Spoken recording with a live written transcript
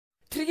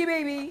Tricky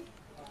baby.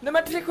 No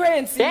matter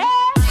frequency.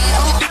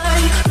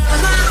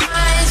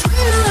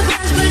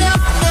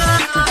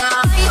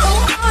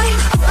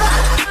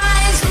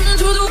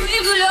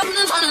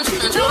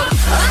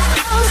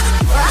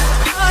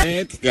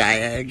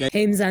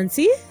 Hey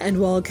Mzansi, and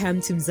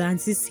welcome to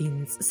Mzansi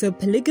Scenes. So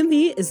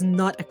polygamy is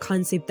not a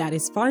concept that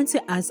is foreign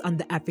to us on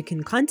the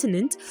African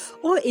continent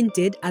or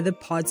indeed other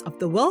parts of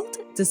the world.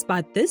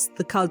 Despite this,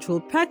 the cultural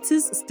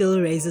practice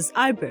still raises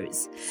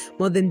eyebrows.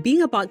 More than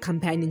being about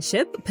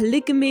companionship,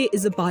 polygamy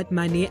is about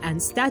money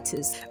and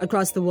status.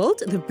 Across the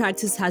world, the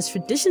practice has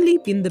traditionally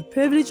been the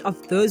privilege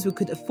of those who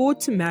could afford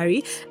to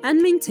marry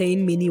and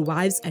maintain many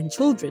wives and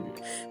children.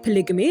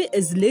 Polygamy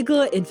is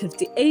legal in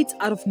 58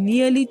 out of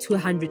nearly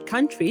 200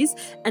 countries,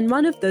 and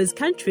one of those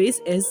countries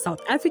is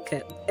South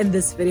Africa. In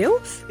this video,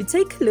 we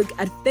take a look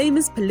at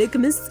famous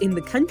polygamists in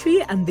the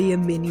country and their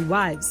many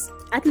wives.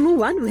 At number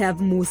 1, we have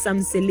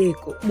Mzansi.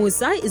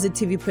 Musa is a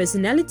TV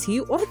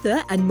personality,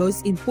 author, and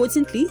most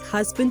importantly,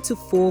 husband to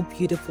 4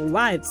 beautiful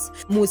wives.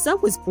 Musa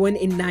was born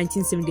in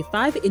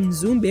 1975 in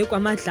Zumbe,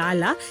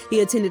 KwaMadlala.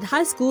 He attended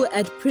high school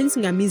at Prince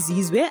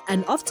Ngamizizwe,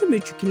 and after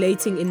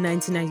matriculating in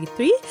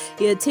 1993,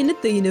 he attended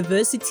the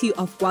University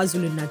of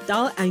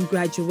KwaZulu-Natal and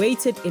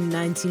graduated in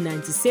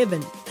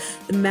 1997.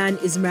 The man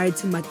is married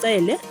to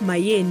Matsele,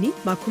 Mayeni,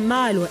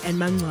 Makhumalo, and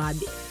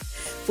Mangcwabe.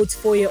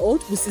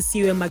 44-year-old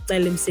Busisiwe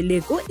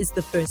Mzansi is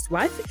the first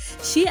wife.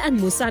 She and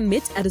Musa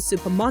met at a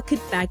supermarket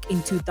back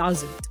in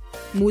 2000.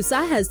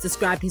 Musa has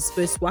described his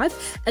first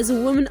wife as a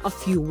woman of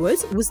few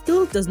words who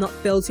still does not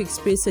fail to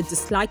express her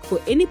dislike for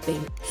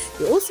anything.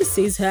 He also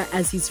sees her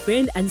as his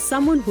friend and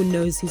someone who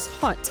knows his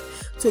heart.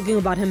 Talking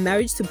about her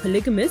marriage to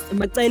polygamist,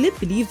 Matsele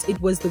believed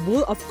it was the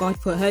will of God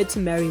for her to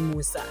marry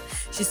Musa.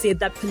 She said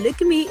that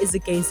polygamy is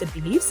against her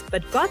beliefs,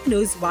 but God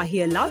knows why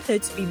he allowed her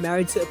to be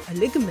married to a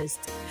polygamist.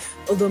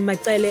 Although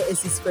Matsele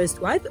is his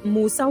first wife,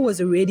 Musa was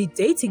already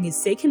dating his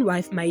second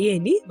wife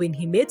Mayeni when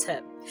he met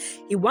her.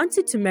 He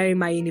wanted to marry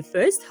Mayeni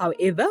first,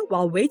 however,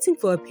 while waiting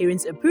for her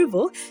parents'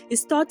 approval, he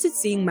started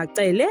seeing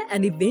Matsele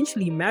and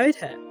eventually married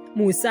her.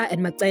 Musa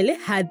and Matsele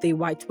had their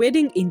white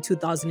wedding in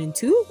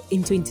 2002.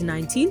 In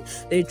 2019,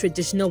 their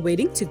traditional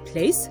wedding took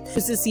place.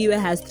 Busisiwe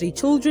has 3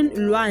 children,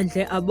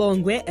 Luandle,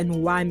 Abongwe, and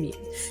Wami.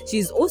 She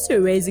is also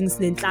raising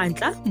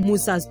Snentlantla,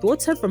 Musa's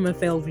daughter from a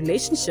failed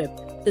relationship.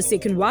 The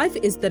second wife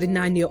is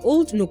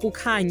 39-year-old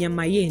Nokukhanya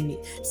Mayeni.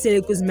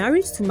 Seleku's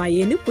marriage to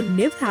Mayeni would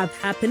never have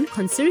happened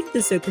considering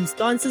the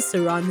circumstances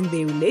surrounding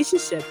their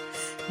relationship.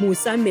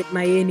 Musa met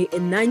Mayeni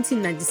in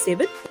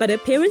 1997, but her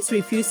parents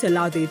refused to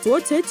allow their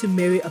daughter to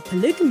marry a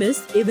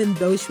polygamist even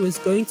though she was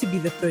going to be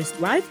the first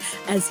wife,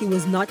 as he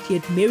was not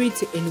yet married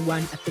to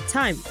anyone at the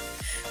time.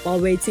 While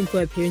waiting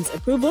for her parents'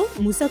 approval,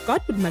 Musa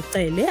got with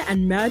Matsele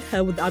and married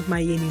her without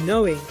Mayeni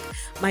knowing.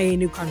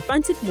 Mayeni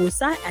confronted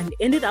Musa and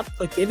ended up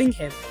forgiving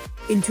him.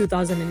 In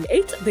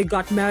 2008, they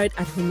got married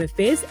at Home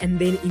Affairs, and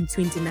then in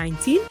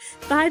 2019,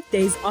 5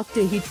 days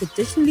after he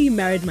traditionally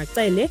married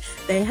Matsele,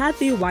 they had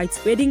their white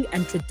wedding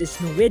and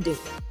traditional wedding.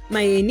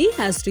 Mayeni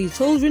has 3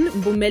 children,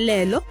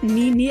 Mbumelelo,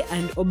 Nini,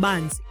 and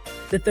Obanzi.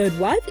 The third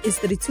wife is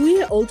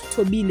 32-year-old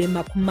Tobile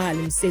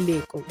Makhumalo.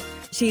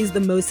 She is the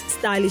most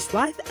stylish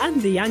wife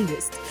and the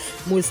youngest.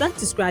 Musa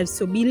describes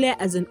Tobile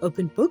as an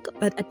open book,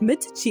 but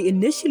admitted she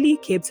initially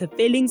kept her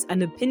feelings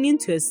and opinion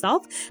to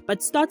herself,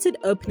 but started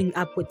opening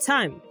up with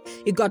time.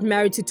 He got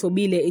married to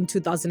Tobile in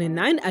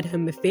 2009 at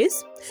Home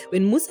Affairs.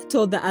 When Musa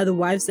told the other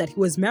wives that he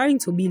was marrying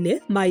Tobile,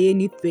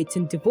 Mayeni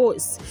threatened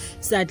divorce.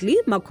 Sadly,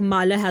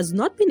 Makhumalo has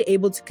not been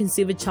able to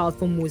conceive a child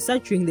for Musa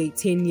during their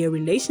 10-year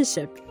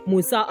relationship.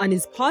 Musa, on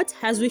his part,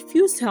 has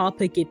refused to help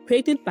her get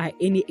pregnant by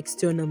any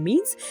external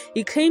means.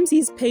 He claims he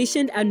is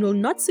patient and will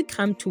not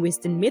succumb to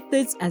Western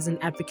methods as an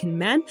African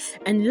man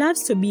and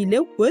loves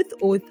Tobile with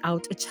or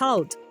without a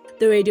child.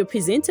 The radio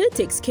presenter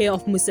takes care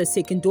of Musa's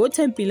second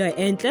daughter, Mpilo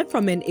Entle,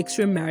 from an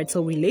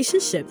extramarital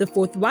relationship. The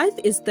fourth wife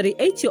is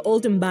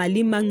 38-year-old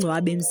Mbali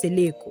Mangcwabe.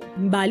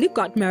 Mbali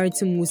got married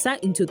to Musa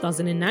in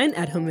 2009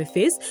 at Home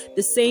Affairs,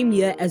 the same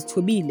year as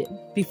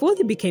Tobile. Before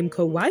they became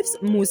co-wives,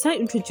 Musa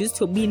introduced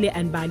Tobile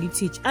and Mbali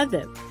to each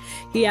other.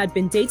 He had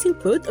been dating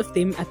both of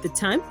them at the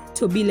time.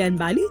 Tobile and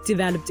Mbali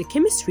developed a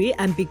chemistry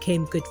and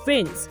became good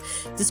friends.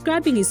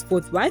 Describing his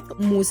fourth wife,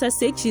 Musa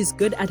said she is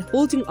good at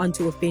holding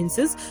onto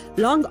offenses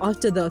long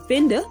after the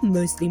offender,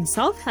 mostly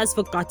himself, has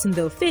forgotten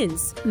the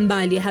offense.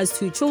 Mbali has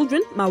 2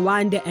 children,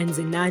 Mawande and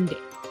Zenande.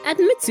 At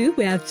number 2,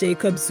 we have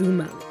Jacob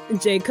Zuma.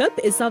 Jacob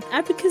is South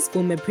Africa's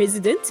former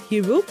president.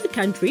 He ruled the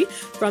country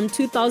from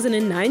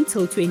 2009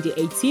 till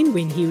 2018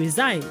 when he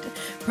resigned.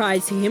 Prior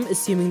to him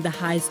assuming the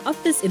highest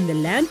office in the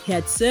land, he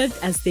had served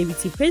as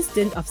deputy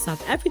president of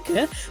South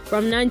Africa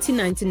from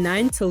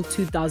 1999 till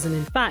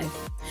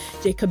 2005.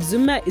 Jacob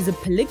Zuma is a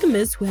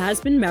polygamist who has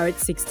been married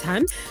 6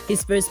 times.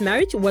 His first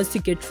marriage was to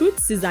Gertrude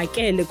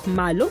Sizakele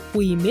Khumalo, who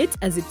he met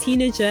as a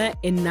teenager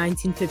in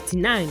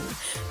 1959.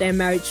 They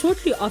married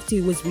shortly after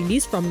he was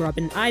released from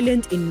Robben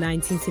Island in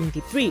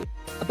 1973.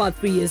 About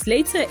 3 years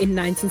later, in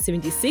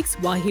 1976,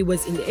 while he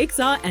was in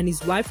exile and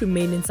his wife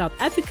remained in South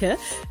Africa,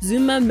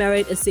 Zuma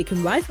married a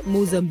second wife,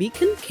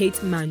 Mozambican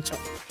Kate Mancho.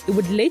 He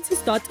would later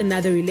start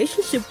another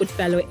relationship with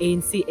fellow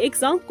ANC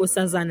exile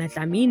Nkosazana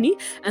Dlamini,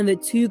 and the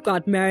two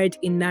got married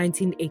in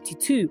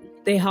 1982.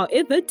 They,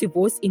 however,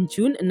 divorced in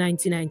June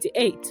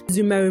 1998.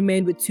 Zuma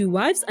remained with two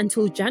wives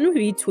until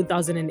January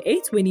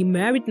 2008, when he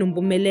married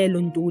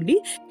Nompumelelo Nduli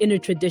in a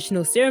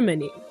traditional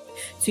ceremony.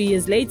 2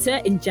 years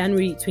later, in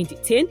January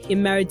 2010, he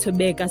married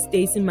Tobeka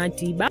Stacy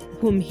Madiba,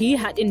 whom he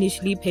had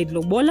initially paid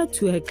lobola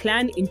to her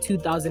clan in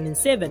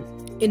 2007.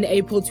 In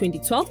April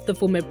 2012, the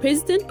former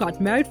president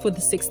got married for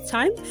the sixth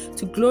time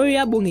to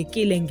Gloria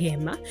Bongekile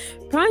Ngema.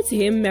 Prior to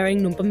him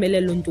marrying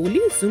Nompumelelo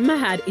Nduli, Zuma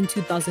had in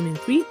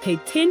 2003 paid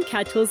 10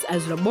 cattle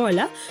as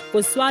lobola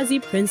for Swazi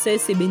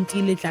Princess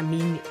Sebentile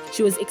Dlamini.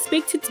 She was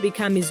expected to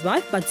become his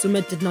wife, but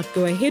Zuma did not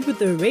go ahead with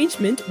the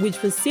arrangement,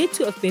 which was said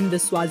to offend the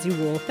Swazi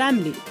royal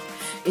family.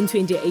 In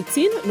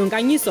 2018,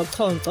 Nonkanyiso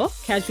Tonto,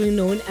 casually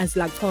known as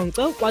La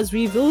Tonto, was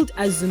revealed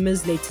as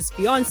Zuma's latest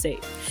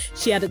fiancée.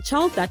 She had a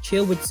child that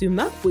year with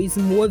Zuma, who is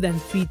more than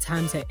 3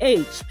 times her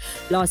age.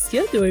 Last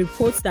year, there were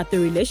reports that the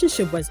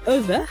relationship was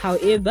over.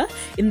 However,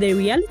 in their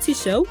reality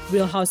show,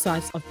 Real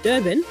Housewives of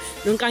Durban,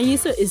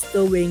 Nonkanyiso is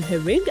still wearing her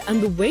ring,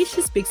 and the way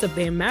she speaks of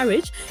their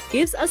marriage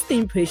gives us the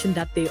impression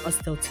that they are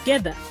still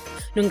together.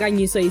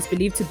 Nonkanyiso is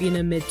believed to be in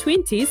her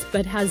mid-20s,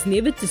 but has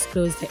never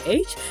disclosed her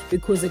age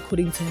because,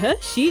 according to her,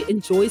 she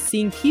enjoys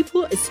seeing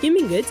people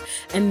assuming it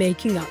and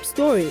making up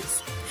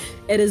stories.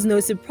 It is no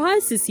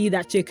surprise to see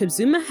that Jacob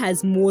Zuma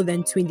has more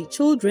than 20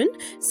 children,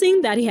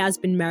 seeing that he has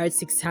been married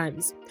 6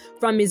 times.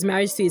 From his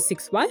marriage to his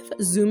sixth wife,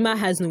 Zuma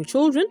has no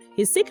children.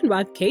 His second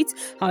wife, Kate,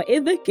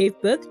 however, gave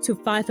birth to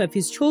 5 of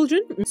his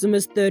children.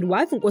 Zuma's third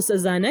wife,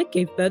 Nkosazana,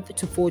 gave birth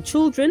to 4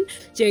 children.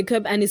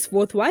 Jacob and his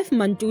fourth wife,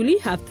 Mantuli,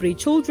 have 3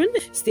 children.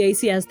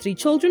 Stacy has 3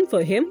 children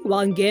for him,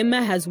 while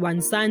Ngema has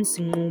 1 son,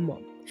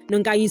 Sinqumo.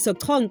 Nonkanyiso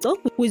Tonto,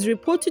 who is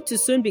reported to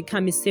soon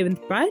become his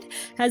 7th bride,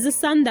 has a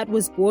son that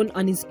was born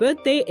on his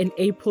birthday in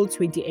April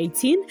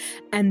 2018,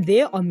 and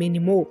there are many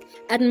more.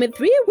 At number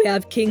 3, we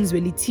have King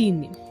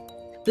Zwelithini.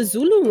 The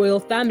Zulu royal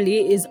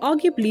family is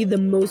arguably the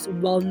most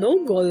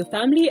well-known royal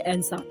family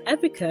in South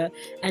Africa,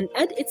 and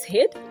at its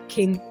head,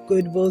 King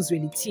Goodwill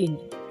Zwelithini.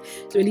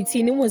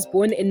 Zwelithini was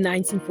born in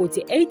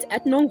 1948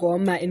 at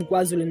Nongoma in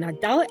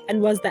KwaZulu-Natal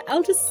and was the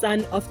eldest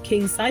son of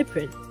King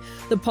Cyprian.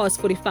 The past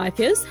 45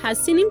 years has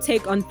seen him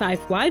take on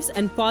 5 wives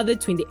and father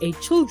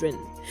 28 children.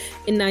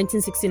 In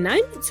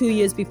 1969, 2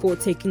 years before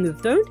taking the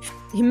throne,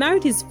 he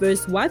married his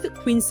first wife,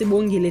 Queen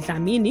Sibongile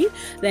Dlamini.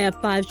 They have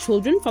 5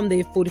 children from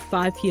their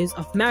 45 years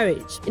of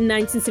marriage. In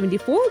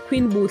 1974,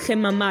 Queen Buhle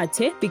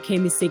Mamate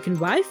became his second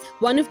wife.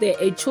 One of their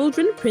 8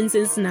 children,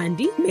 Princess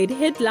Nandi, made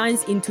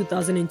headlines in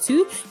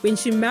 2002 when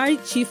she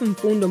married Chief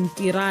Mfundo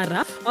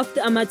Mtirara of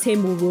the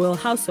Amatembu royal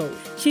household.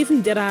 Chief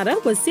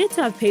Mtirara was said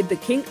to have paid the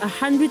king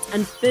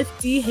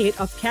 150 head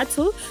of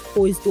cattle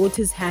for his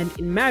daughter's hand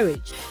in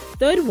marriage.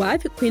 Third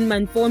wife, Queen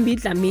Manfombi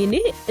Dlamini,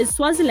 is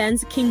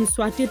Swaziland's King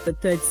Mswati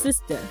III's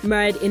sister.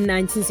 Married in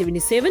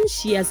 1977,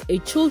 she has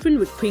 8 children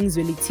with Queen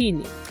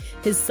Zwelithini.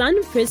 His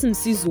son, Prince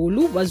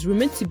Msizulu, was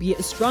rumored to be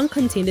a strong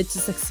contender to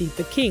succeed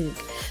the king.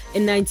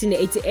 In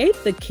 1988,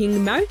 the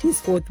king married his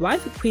 4th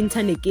wife, Queen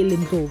Thanekile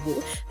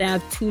Ndlovu. They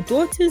have 2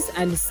 daughters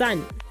and a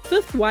son.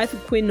 5th wife,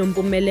 Queen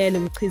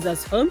Nompumelelo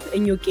Mchiza's home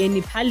in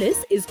Nyokeni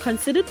Palace is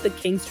considered the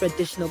king's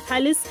traditional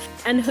palace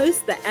and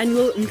hosts the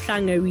annual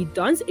Mhlanga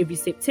dance every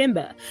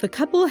September. The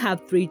couple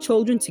have 3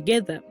 children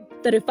together.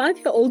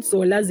 35-year-old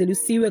Zola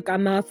Zelusiwe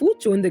Kamafu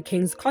joined the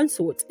king's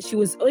consort. She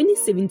was only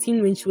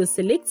 17 when she was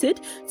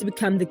selected to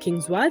become the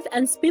king's wife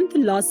and spent the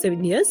last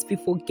 7 years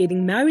before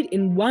getting married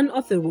in one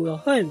of the royal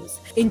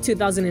homes. In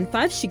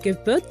 2005, she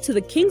gave birth to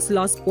the king's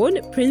last-born,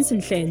 Prince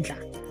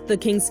Nhlendla. The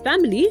king's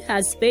family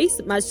has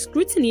faced much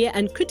scrutiny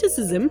and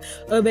criticism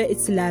over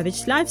its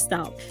lavish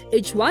lifestyle.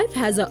 Each wife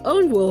has her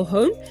own royal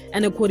home,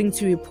 and according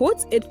to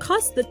reports, it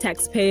costs the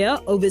taxpayer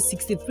over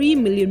 63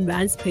 million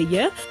rands per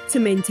year to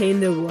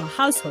maintain the royal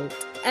household.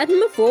 At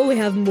number 4, we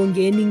have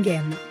Mbongeni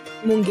Ngema.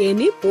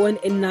 Mbongeni, born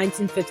in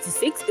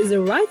 1956, is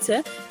a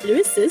writer,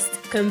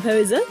 lyricist,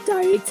 composer,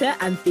 director,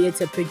 and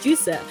theatre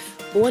producer.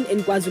 Born in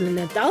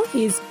KwaZulu-Natal,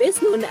 he is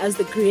best known as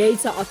the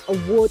creator of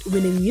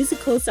award-winning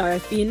musical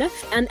Sarafina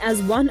and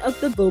as one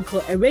of the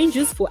vocal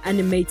arrangers for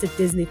animated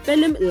Disney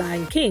film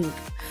Lion King.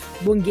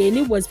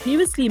 Mbongeni was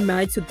previously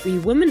married to 3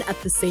 women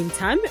at the same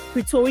time: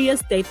 Pretoria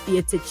State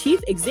Theatre Chief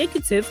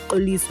Executive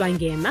Oliswa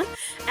Ngema,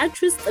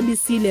 actress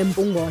Abisile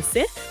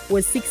Mbongose, who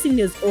was 16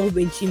 years old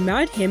when she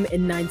married him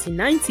in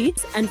 1990,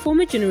 and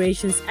former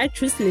Generations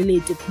actress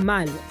Leleti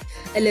Khumalo.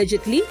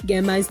 Allegedly,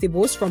 Ngema is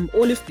divorced from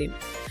all of them.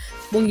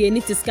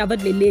 Mbongeni discovered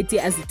Leleti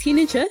as a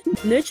teenager,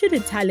 nurtured her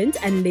talent,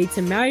 and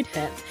later married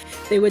her.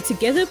 They were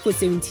together for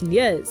 17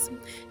 years.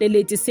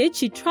 Leleti said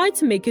she tried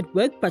to make it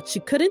work, but she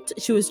couldn't.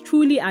 She was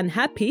truly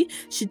unhappy.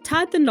 She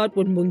tied the knot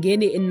with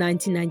Mbongeni in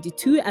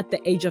 1992 at the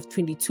age of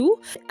 22.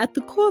 At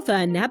the core of her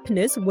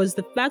unhappiness was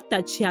the fact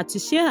that she had to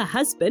share her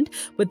husband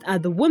with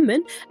other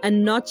women,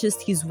 and not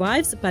just his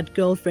wives, but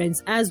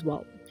girlfriends as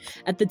well.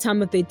 At the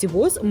time of their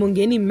divorce,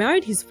 Mongeni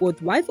married his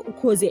fourth wife,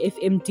 Ukhozi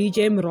FM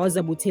DJ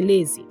Mroza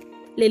Buthelezi.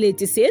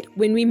 Leleti said,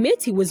 "When we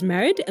met, he was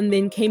married, and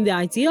then came the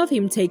idea of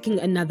him taking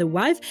another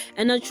wife,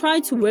 and I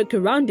tried to work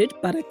around it,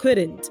 but I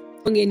couldn't."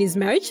 Mongeni's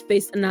marriage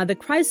faced another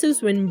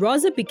crisis when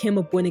Mroza became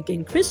a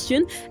born-again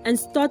Christian and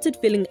started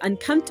feeling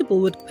uncomfortable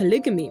with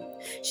polygamy.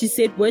 She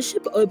said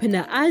worship opened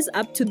her eyes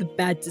up to the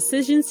bad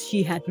decisions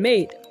she had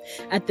made.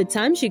 At the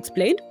time, she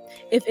explained,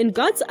 "If in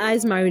God's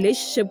eyes my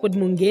relationship with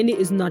Mongeni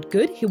is not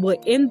good, he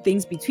will end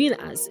things between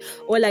us.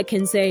 All I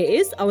can say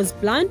is I was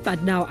blind,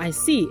 but now I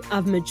see.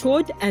 I've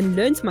matured and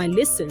learned my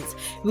lessons.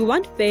 We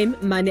want fame,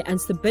 money and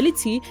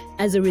stability.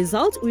 As a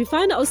result, we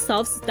find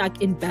ourselves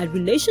stuck in bad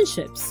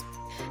relationships."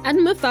 At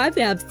number 5,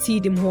 we have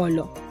Tidi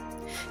Mholo.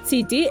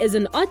 Tidi is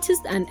an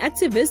artist and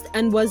activist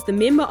and was the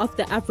member of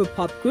the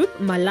Afro-pop group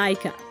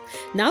Malaika.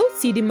 Now,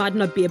 Tidi might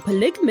not be a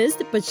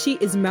polygamist, but she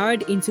is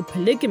married into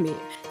polygamy.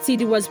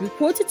 Tidi was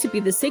reported to be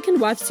the second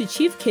wife to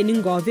Chief Kenny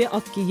Ngove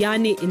of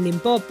Giyani in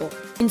Limpopo.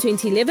 In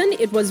 2011,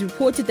 it was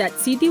reported that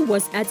Tidi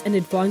was at an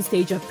advanced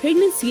stage of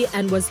pregnancy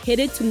and was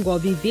headed to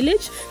Ngovi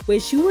village, where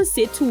she was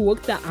said to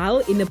walk the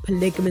aisle in a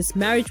polygamous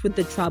marriage with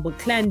the tribal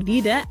clan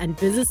leader and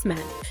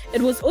businessman.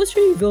 It was also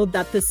revealed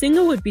that the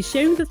singer would be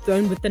sharing the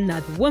throne with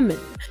another woman.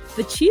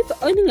 The chief,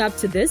 owning up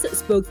to this,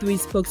 spoke through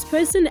his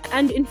spokesperson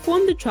and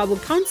informed the tribal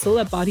council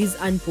about his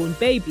unborn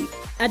baby.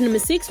 At number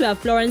 6, we have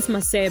Florence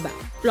Maseba.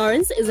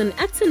 Florence is an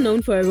actor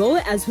known for her role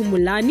as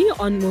Humulani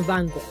on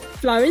Movango.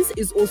 Florence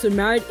is also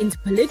married into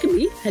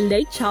polygamy. Her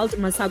late child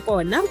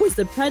Masakona was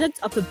the product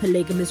of a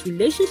polygamous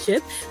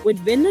relationship with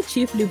Venda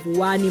chief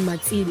Livuani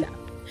Matsila.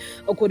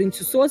 According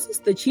to sources,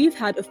 the chief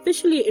had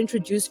officially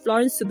introduced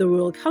Florence to the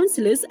royal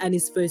councillors and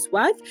his first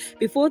wife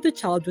before the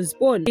child was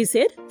born. He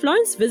said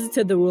Florence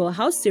visited the royal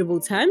house several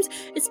times,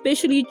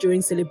 especially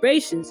during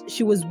celebrations.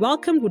 She was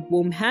welcomed with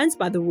warm hands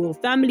by the royal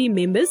family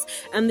members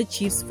and the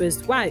chief's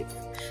first wife.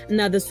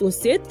 Another source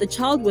said the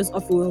child was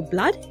of royal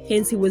blood,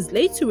 hence he was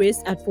laid to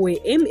rest at 4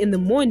 a.m. in the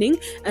morning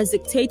as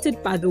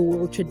dictated by the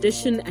royal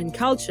tradition and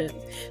culture.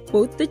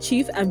 Both the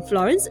chief and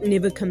Florence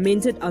never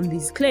commented on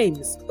these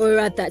claims.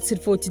 Alright, that's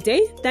it for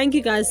today. Thank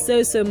you guys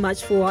so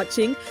much for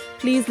watching.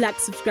 Please like,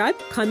 subscribe,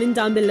 comment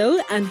down below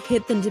and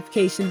hit the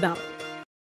notification bell.